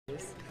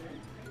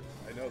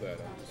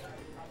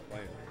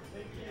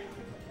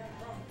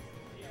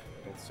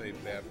say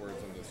bad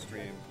words on the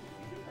stream.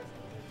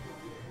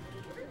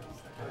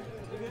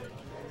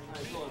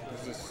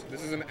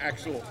 This is an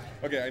actual,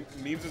 okay,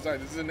 memes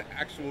aside, this is an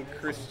actual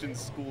Christian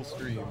school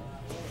stream.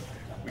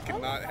 We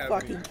cannot have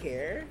fucking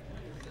care.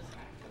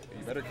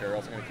 You better care, or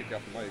else I'm gonna kick you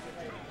off the mic.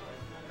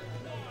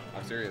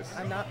 I'm serious.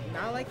 I'm not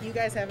like you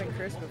guys haven't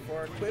cursed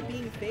before. Quit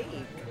being fake.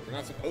 We're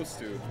not supposed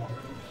to.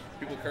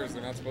 People curse,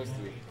 they're not supposed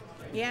to.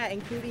 Yeah,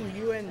 including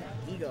you and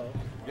Ego.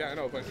 Yeah, I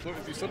know, but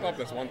if you slip up,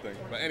 that's one thing.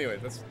 But anyway,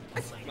 that's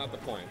not the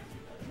point.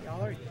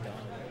 Y'all are dumb.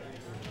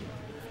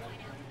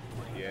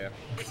 Yeah.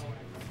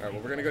 Alright,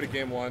 well, we're gonna go to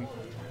game one.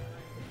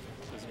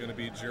 This is gonna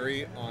be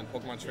Jury on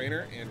Pokemon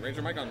Trainer and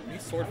Ranger Mike on Mii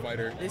Sword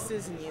Fighter. This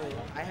is new.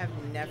 I have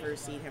never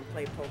seen him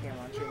play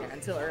Pokemon Trainer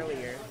until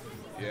earlier.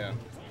 Yeah.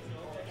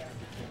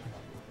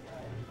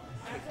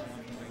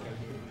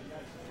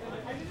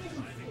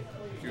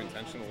 If you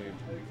intentionally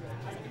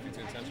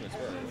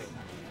swear.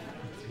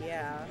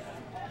 Yeah.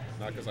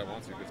 Not because I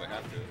want to, because I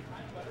have to.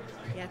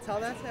 Yeah, tell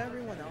that to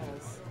everyone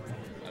else.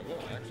 I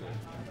will, actually.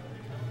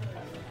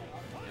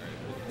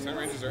 Alright, percent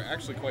ranges are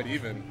actually quite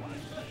even.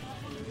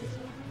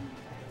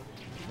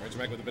 Ranger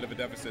Mike with a bit of a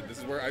deficit. This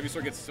is where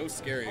Ivysaur gets so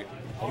scary.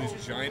 All these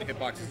giant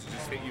hitboxes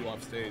just hit you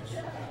off stage.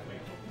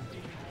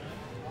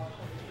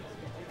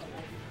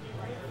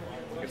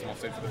 Gets him off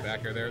stage with the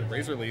back air there.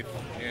 Razor Leaf.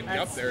 And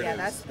yup, there it is. Yeah,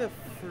 that's the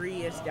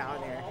freest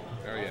down air.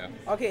 Oh, yeah.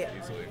 Okay,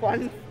 Easily.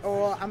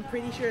 Well, I'm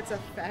pretty sure it's a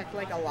fact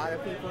like a lot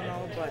of people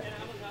know, but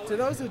to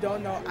those who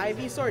don't know,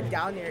 Ivysaur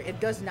down air,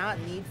 it does not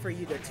need for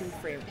you to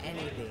two-frame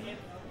anything.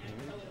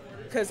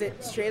 Because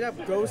it straight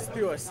up goes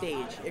through a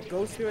stage. It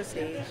goes through a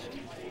stage.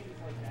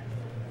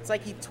 It's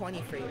like you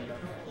 20 framed them.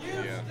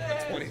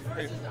 Yeah, 20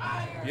 frames.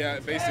 Yeah,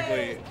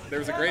 basically,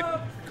 there's a great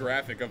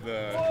graphic of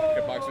the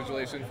hitbox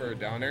visualization for a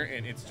down air,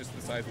 and it's just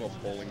the size of a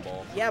bowling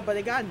ball. Yeah, but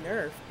it got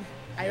nerfed.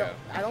 I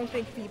don't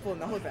think people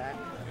know that.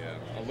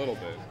 Yeah, a little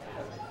bit.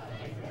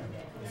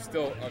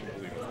 Still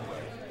unbelievable.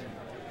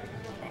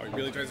 Oh, he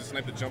really tries to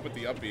snipe the jump with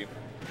the up B.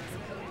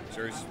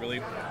 Jury's just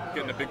really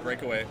getting a big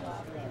breakaway.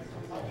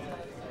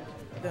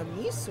 The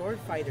Mii Sword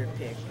Fighter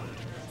pick.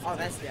 Oh,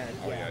 that's dead.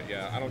 Oh,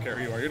 yeah. I don't care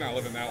who you are. You're not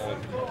living that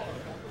one.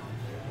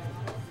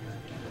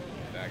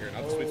 Dagger,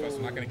 not the sweet spot, so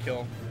not going to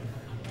kill.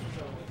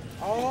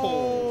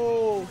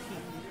 Oh,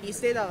 he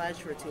stayed on ledge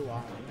for too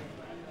long.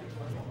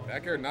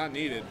 Back air not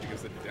needed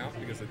because the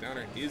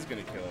downer is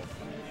going to kill.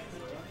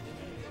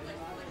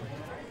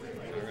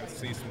 We're going to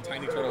see some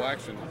tiny turtle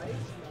action.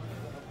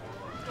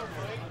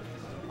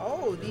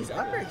 Oh, these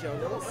upper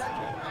jogos.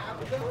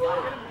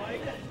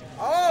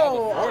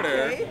 Oh,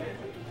 okay.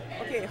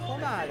 Okay,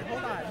 hold on.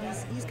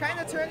 He's kind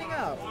of turning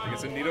up.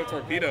 It's a Nido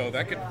Torpedo.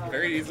 That could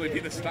very easily be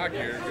the stock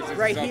here.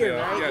 Right here,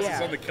 right? Yes, Yeah.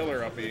 it's on the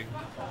killer uppy.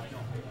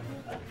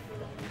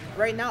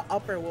 Right now,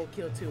 upper will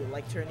kill too,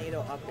 like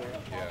Tornado upper.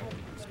 Yeah,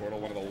 Squirtle,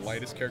 one of the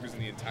lightest characters in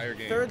the entire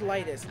game. Third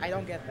lightest. I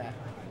don't get that.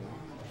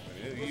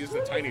 He used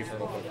a tiny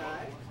turtle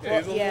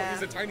Pokemon. Yeah,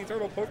 he's a tiny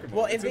turtle Pokemon.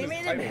 Well, if they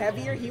made him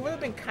heavier, he would have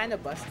been kind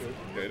of busted.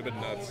 Yeah, it'd have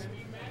been nuts.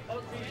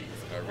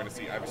 We're going to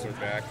see Ivysaur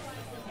back.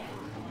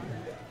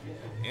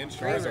 And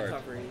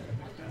Charizard.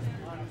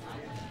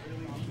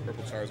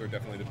 Purple Charizard,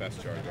 definitely the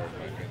best Charizard in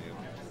my opinion.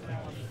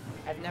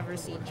 I've never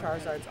seen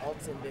Charizard's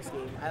ults in this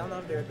game. I don't know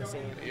if they're the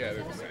same. Yeah,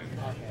 they're the same.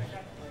 Okay.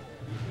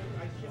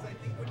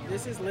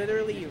 This is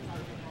literally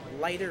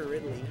lighter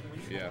Ridley.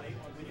 Yeah.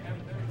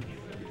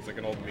 It's like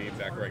an old meme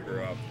back where I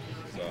grew up.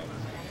 So.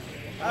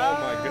 Oh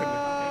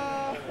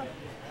my goodness.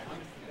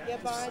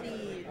 Get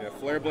bodied. Yeah,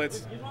 Flare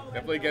Blitz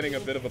definitely getting a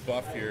bit of a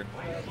buff here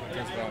in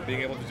terms of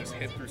being able to just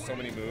hit through so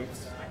many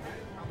moves.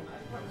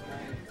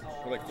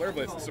 But like Flare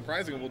Blitz,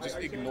 surprisingly, will just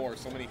ignore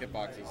so many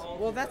hitboxes.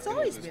 Well, that's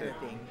always been a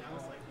thing.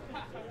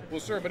 Well,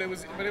 sure, but it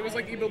was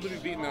like able to be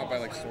beaten out by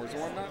like swords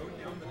and whatnot.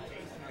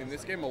 In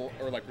this game, or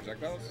like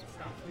projectiles.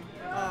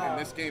 In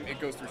this game, it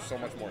goes through so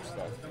much more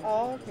stuff.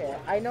 Oh, okay.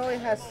 I know it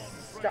has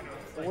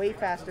way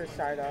faster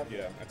startup.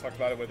 Yeah, I talked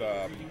about it with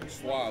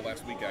Schwa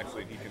last week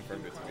actually, and he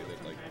confirmed it to me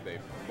that like they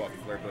buffed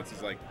Flare Blitz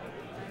is like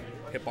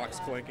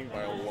hitbox clanking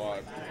by a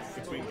lot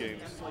between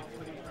games.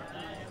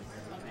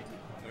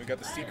 And we got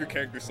the secret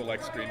character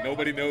select screen.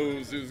 Nobody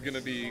knows who's gonna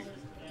be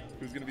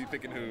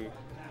picking who.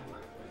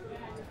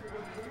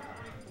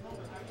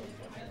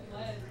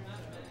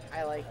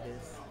 I like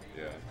this.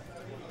 Yeah.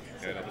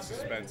 Yeah, no, the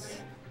suspense.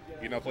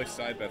 You know, play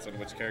side bets on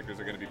which characters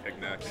are going to be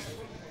picked next.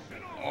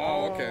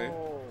 Oh, okay.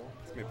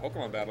 It's going to be a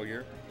Pokemon battle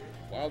here.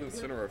 Wild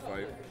Incineroar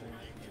fight.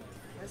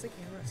 Why is the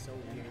camera so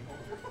weird?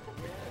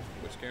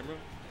 Which camera?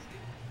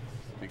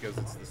 Because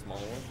it's the smaller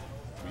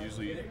one. We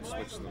usually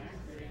switch them.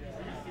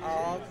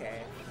 Oh,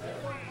 okay.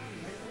 Alright.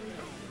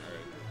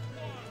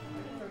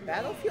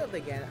 Battlefield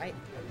again.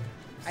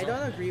 I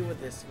don't agree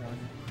with this one.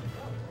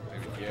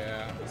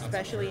 Yeah.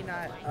 Especially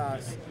not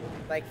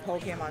like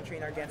Pokemon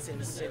Trainer against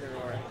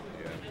Incineroar.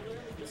 Yeah.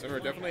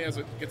 Incineroar definitely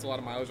gets a lot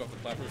of mileage off the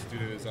platforms due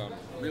to his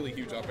really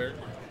huge up air.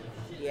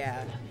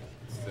 Yeah.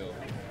 Still.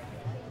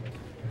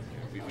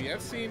 We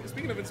have seen,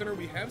 speaking of Incineroar,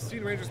 we have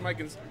seen Ranger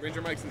Mike's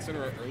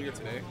Incineroar earlier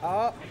today.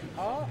 Oh,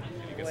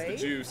 And he gets the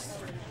juice.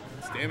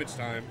 It's damage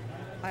time.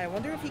 I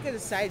wonder if he could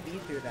have side B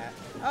through that.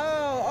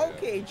 Oh,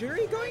 okay.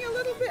 Jury going a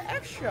little bit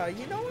extra.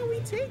 You know what? We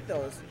take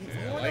those.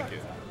 Yeah, I like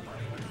it.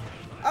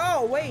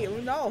 Oh, wait.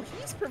 No,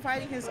 he's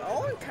providing his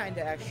own kind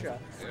of extra.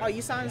 Yeah. Oh,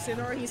 you saw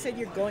Incineroar? He said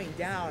you're going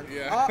down.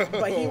 Yeah. Oh,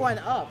 but he went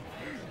up.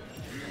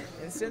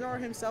 Incineroar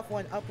himself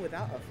went up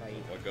without a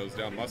fight. What goes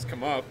down must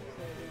come up.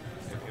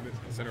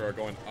 Incineroar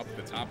going up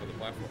the top of the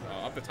platform,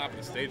 up the top of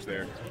the stage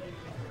there.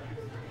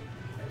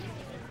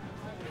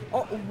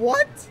 Oh,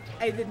 what?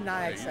 I did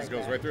not Yeah, he expect just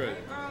goes that. right through it.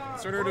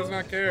 Incineroar does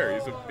not care.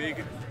 He's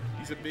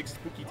a big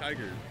spooky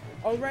tiger.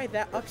 Oh, right,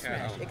 that up Cow.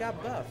 smash. It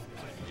got buffed.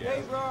 Yeah.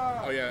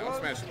 Oh yeah, up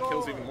smash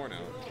kills even more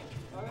now.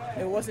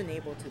 It wasn't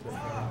able to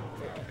before.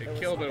 It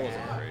killed, but it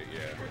wasn't great.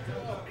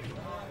 Yeah.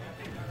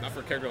 Not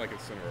for a character like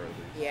Incineroar. At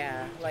least.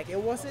 Yeah, like it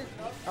wasn't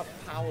a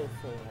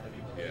powerful one.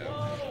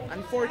 Yeah.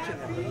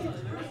 Unfortunately.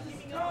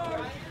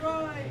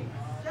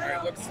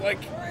 Alright, looks like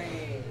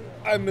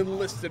I'm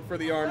enlisted for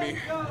the army.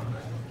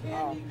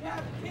 Oh.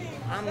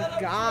 I'm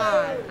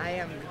gone. I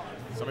am.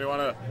 Somebody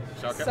wanna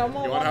shout?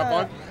 Someone You wanna hop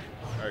wanna-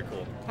 on? Alright,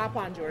 cool. Hop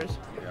on, George.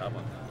 Yeah, hop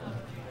on.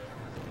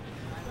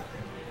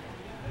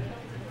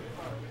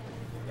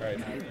 Alright.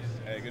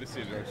 Hey, good to see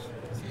you, George.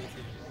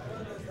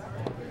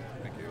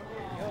 Thank you.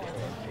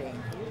 Thank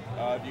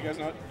you. Do you guys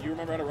know? Do you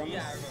remember how to run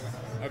this?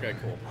 Okay,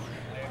 cool.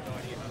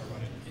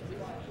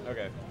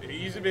 Okay. He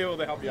used to be able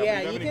to help you out. Yeah,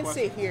 If have you any can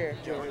questions- sit here,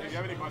 If George. you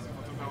have any questions,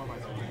 put some down on my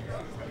screen.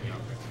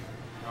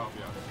 Oh,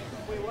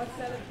 yeah. Wait, what's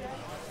that again?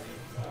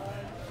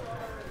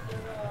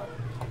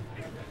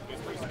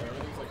 It's pretty simple.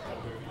 Everything's like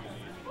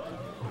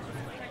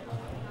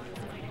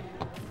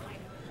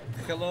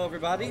Hello,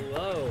 everybody.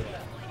 Hello.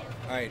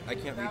 All right, I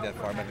can't read that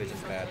far. My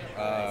vision's bad.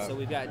 So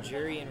we've got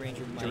Jury and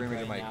Ranger Mike Jury and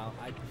Ranger right Mike. now.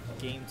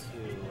 Game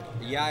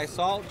 2. Yeah, I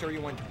saw Jury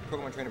one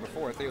Pokemon trainer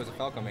before. I thought he was a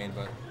Falco main,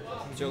 but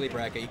it's early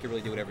bracket. You can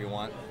really do whatever you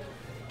want.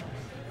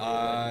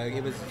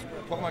 It was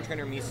Pokemon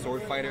trainer meets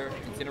Sword Fighter.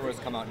 Incineroar's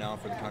come out now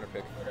for the counter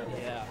pick,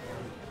 Yeah.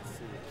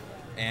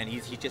 and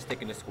he's just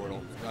sticking to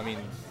Squirtle. I mean,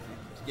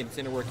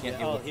 Incineroar can't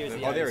deal Oh, with here's the,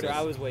 the oh, there answer. it is.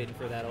 I was waiting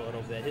for that a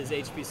little bit. His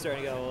HP's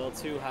starting to go a little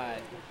too high.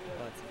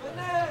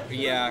 But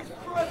Yeah,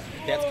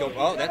 that's go.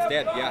 Oh, that's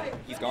dead. Yeah,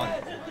 he's gone.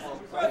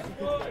 like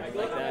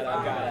that,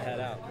 I've got to head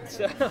out.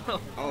 So,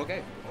 Oh,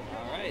 okay.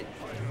 all right.